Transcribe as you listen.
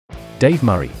Dave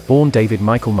Murray, born David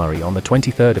Michael Murray on the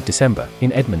 23rd of December,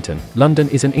 in Edmonton, London,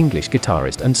 is an English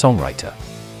guitarist and songwriter.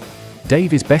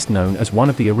 Dave is best known as one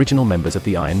of the original members of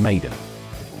the Iron Maiden.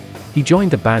 He joined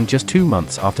the band just 2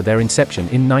 months after their inception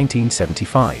in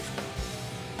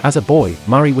 1975. As a boy,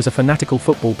 Murray was a fanatical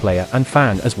football player and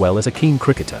fan as well as a keen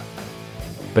cricketer.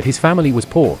 But his family was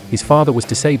poor, his father was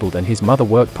disabled and his mother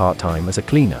worked part-time as a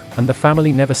cleaner, and the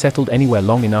family never settled anywhere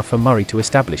long enough for Murray to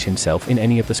establish himself in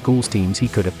any of the school's teams he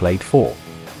could have played for.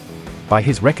 By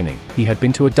his reckoning, he had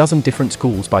been to a dozen different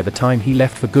schools by the time he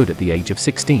left for good at the age of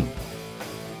 16.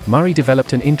 Murray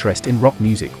developed an interest in rock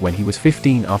music when he was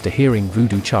 15 after hearing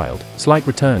Voodoo Child, Slight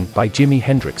Return by Jimi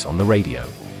Hendrix on the radio.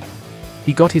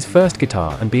 He got his first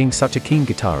guitar, and being such a keen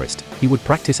guitarist, he would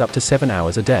practice up to 7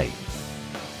 hours a day.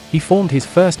 He formed his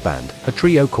first band, a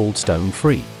trio called Stone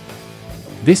Free.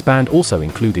 This band also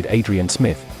included Adrian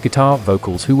Smith, guitar,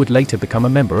 vocals, who would later become a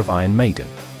member of Iron Maiden.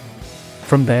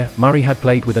 From there, Murray had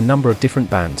played with a number of different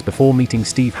bands before meeting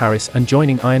Steve Harris and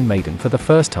joining Iron Maiden for the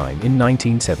first time in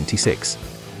 1976.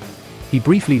 He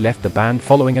briefly left the band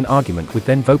following an argument with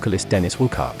then vocalist Dennis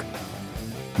Wilcock.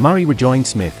 Murray rejoined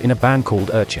Smith in a band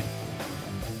called Urchin.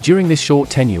 During this short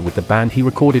tenure with the band, he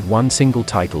recorded one single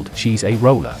titled She's a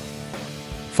Roller.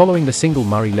 Following the single,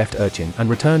 Murray left Urchin and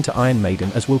returned to Iron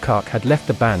Maiden as Wilcock had left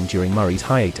the band during Murray's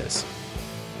hiatus.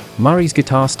 Murray's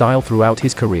guitar style throughout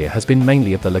his career has been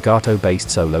mainly of the legato-based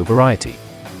solo variety.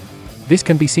 This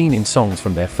can be seen in songs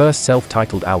from their first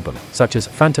self-titled album, such as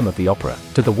Phantom of the Opera,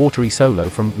 to the watery solo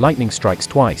from Lightning Strikes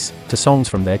Twice, to songs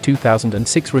from their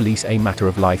 2006 release A Matter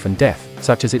of Life and Death,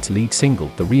 such as its lead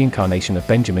single The Reincarnation of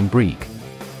Benjamin Brieg.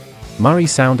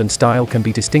 Murray's sound and style can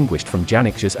be distinguished from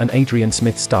Janik's and Adrian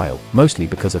Smith's style, mostly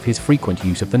because of his frequent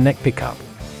use of the neck pickup.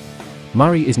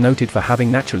 Murray is noted for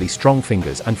having naturally strong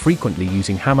fingers and frequently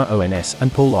using hammer-ons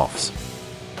and pull-offs.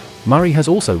 Murray has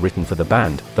also written for the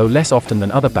band, though less often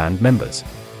than other band members.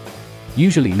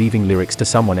 Usually leaving lyrics to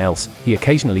someone else, he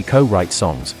occasionally co-writes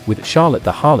songs, with Charlotte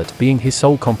the Harlot being his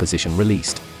sole composition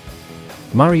released.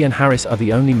 Murray and Harris are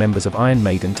the only members of Iron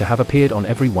Maiden to have appeared on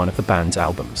every one of the band's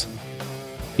albums.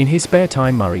 In his spare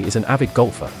time, Murray is an avid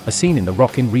golfer, as seen in the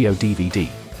Rock in Rio DVD.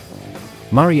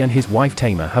 Murray and his wife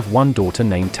Tamar have one daughter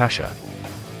named Tasha.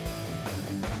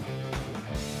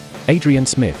 Adrian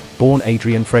Smith, born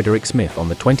Adrian Frederick Smith on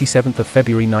the 27th of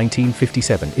February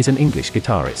 1957, is an English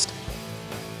guitarist.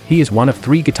 He is one of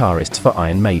 3 guitarists for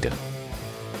Iron Maiden.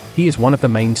 He is one of the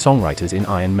main songwriters in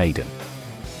Iron Maiden.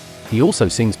 He also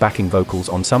sings backing vocals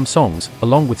on some songs,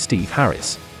 along with Steve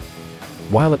Harris.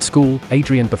 While at school,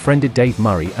 Adrian befriended Dave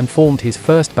Murray and formed his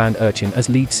first band Urchin as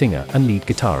lead singer and lead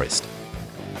guitarist.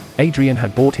 Adrian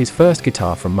had bought his first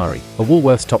guitar from Murray, a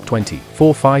Woolworths Top 20,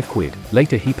 for £5.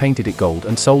 Later he painted it gold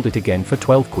and sold it again for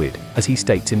 £12, as he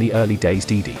states in the early days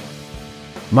DD.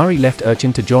 Murray left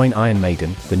Urchin to join Iron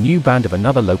Maiden, the new band of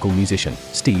another local musician,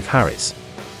 Steve Harris.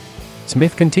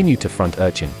 Smith continued to front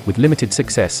Urchin, with limited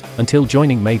success, until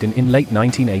joining Maiden in late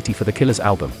 1980 for the Killers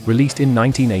album, released in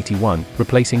 1981,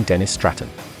 replacing Dennis Stratton.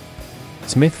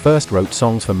 Smith first wrote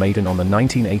songs for Maiden on the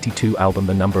 1982 album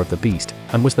The Number of the Beast,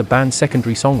 and was the band's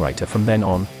secondary songwriter from then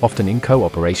on, often in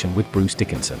cooperation with Bruce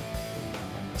Dickinson.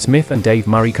 Smith and Dave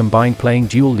Murray combined, playing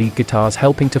dual lead guitars,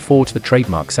 helping to forge the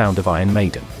trademark sound of Iron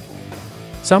Maiden.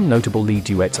 Some notable lead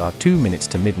duets are 2 Minutes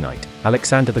to Midnight,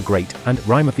 Alexander the Great, and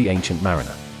Rime of the Ancient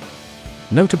Mariner.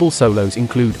 Notable solos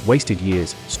include Wasted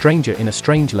Years, Stranger in a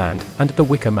Strange Land, and The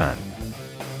Wicker Man.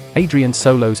 Adrian's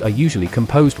solos are usually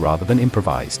composed rather than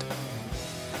improvised.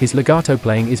 His legato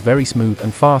playing is very smooth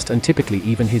and fast, and typically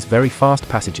even his very fast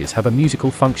passages have a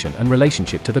musical function and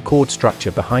relationship to the chord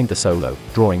structure behind the solo,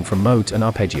 drawing from modes and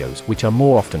arpeggios, which are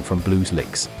more often from blues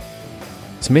licks.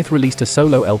 Smith released a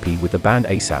solo LP with the band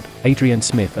ASAP, Adrian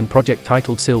Smith and project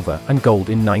titled Silver and Gold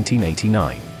in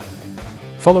 1989.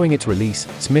 Following its release,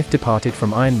 Smith departed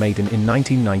from Iron Maiden in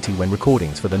 1990 when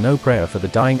recordings for the No Prayer for the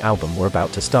Dying album were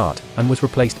about to start, and was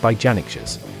replaced by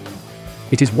Janik's.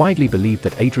 It is widely believed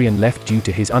that Adrian left due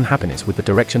to his unhappiness with the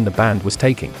direction the band was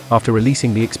taking. After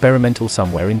releasing the experimental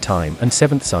Somewhere in Time and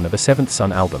Seventh Son of a Seventh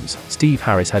Son albums, Steve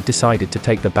Harris had decided to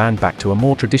take the band back to a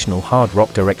more traditional hard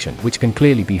rock direction, which can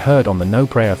clearly be heard on the No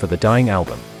Prayer for the Dying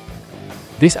album.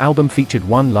 This album featured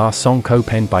one last song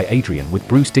co-penned by Adrian with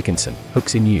Bruce Dickinson,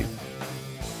 Hooks in You.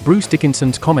 Bruce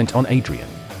Dickinson's comment on Adrian: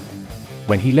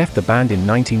 "When he left the band in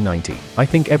 1990, I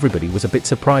think everybody was a bit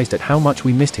surprised at how much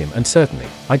we missed him, and certainly,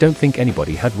 I don't think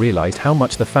anybody had realized how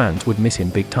much the fans would miss him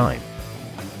big time.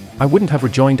 I wouldn't have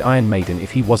rejoined Iron Maiden if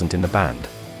he wasn't in the band.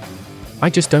 I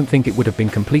just don't think it would have been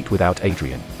complete without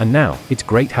Adrian, and now, it's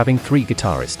great having 3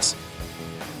 guitarists."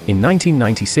 In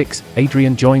 1996,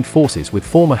 Adrian joined forces with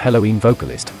former Helloween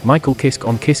vocalist Michael Kiske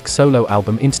on Kiske's solo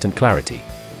album Instant Clarity.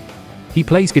 He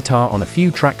plays guitar on a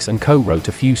few tracks and co-wrote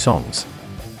a few songs.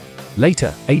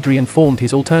 Later, Adrian formed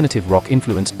his alternative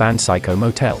rock-influenced band Psycho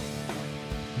Motel.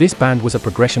 This band was a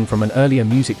progression from an earlier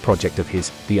music project of his,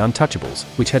 The Untouchables,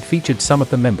 which had featured some of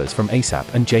the members from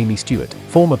ASAP and Jamie Stewart,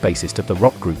 former bassist of the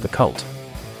rock group The Cult.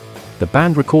 The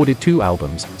band recorded 2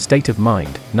 albums, State of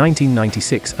Mind,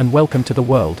 1996 and Welcome to the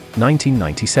World,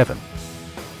 1997.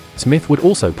 Smith would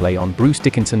also play on Bruce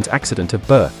Dickinson's Accident of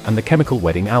Birth and the Chemical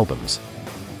Wedding albums.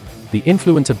 The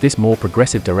influence of this more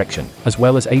progressive direction, as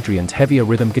well as Adrian's heavier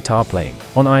rhythm guitar playing,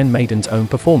 on Iron Maiden's own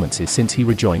performances since he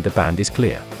rejoined the band is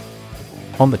clear.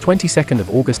 On the 22nd of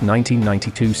August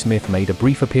 1992, Smith made a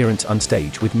brief appearance on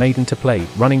stage with Maiden to play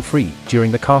Running Free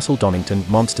during the Castle Donington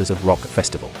Monsters of Rock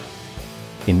festival.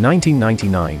 In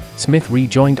 1999, Smith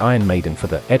rejoined Iron Maiden for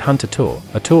the Ed Hunter Tour,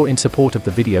 a tour in support of the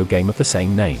video game of the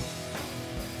same name.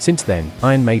 Since then,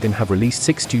 Iron Maiden have released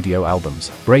 6 studio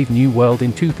albums: Brave New World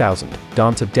in 2000,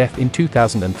 Dance of Death in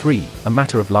 2003, A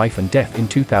Matter of Life and Death in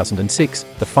 2006,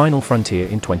 The Final Frontier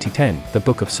in 2010, The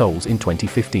Book of Souls in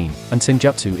 2015, and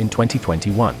Senjutsu in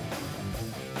 2021.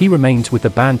 He remains with the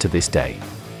band to this day.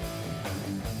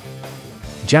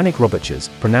 Janik Robertjes,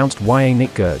 pronounced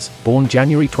Nick Gers, born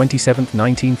January 27,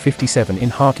 1957 in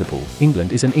Hartlepool,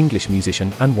 England, is an English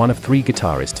musician and one of 3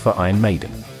 guitarists for Iron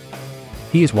Maiden.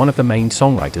 He is one of the main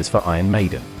songwriters for Iron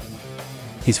Maiden.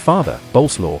 His father,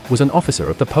 Bolesław, was an officer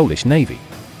of the Polish Navy.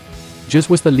 Gers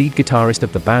was the lead guitarist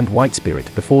of the band White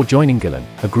Spirit before joining Gillan,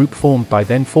 a group formed by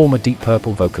then former Deep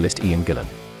Purple vocalist Ian Gillan.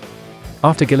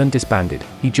 After Gillan disbanded,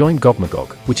 he joined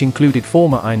Gogmagog, which included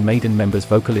former Iron Maiden members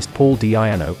vocalist Paul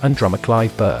Di'Anno and drummer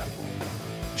Clive Burr.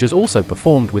 Gers also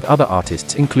performed with other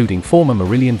artists including former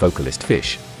Marillion vocalist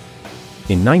Fish.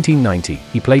 In 1990,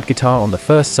 he played guitar on the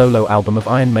first solo album of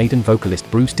Iron Maiden vocalist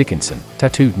Bruce Dickinson,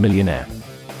 Tattooed Millionaire.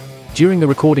 During the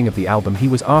recording of the album, he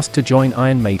was asked to join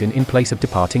Iron Maiden in place of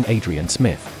departing Adrian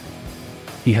Smith.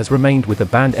 He has remained with the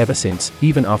band ever since,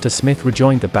 even after Smith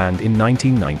rejoined the band in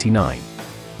 1999.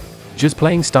 Gers'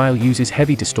 playing style uses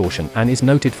heavy distortion and is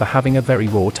noted for having a very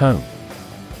raw tone.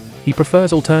 He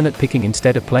prefers alternate picking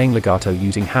instead of playing legato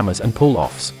using hammers and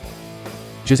pull-offs.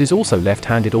 Gers is also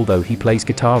left-handed, although he plays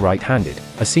guitar right-handed,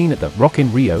 as seen at the Rock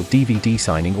in Rio DVD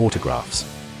signing autographs.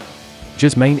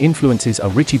 Gers' main influences are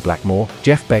Ritchie Blackmore,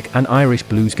 Jeff Beck and Irish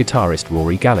blues guitarist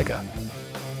Rory Gallagher.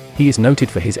 He is noted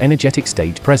for his energetic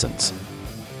stage presence.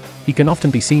 He can often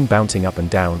be seen bouncing up and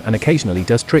down and occasionally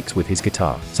does tricks with his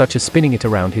guitar, such as spinning it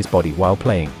around his body while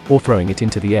playing, or throwing it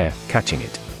into the air, catching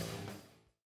it.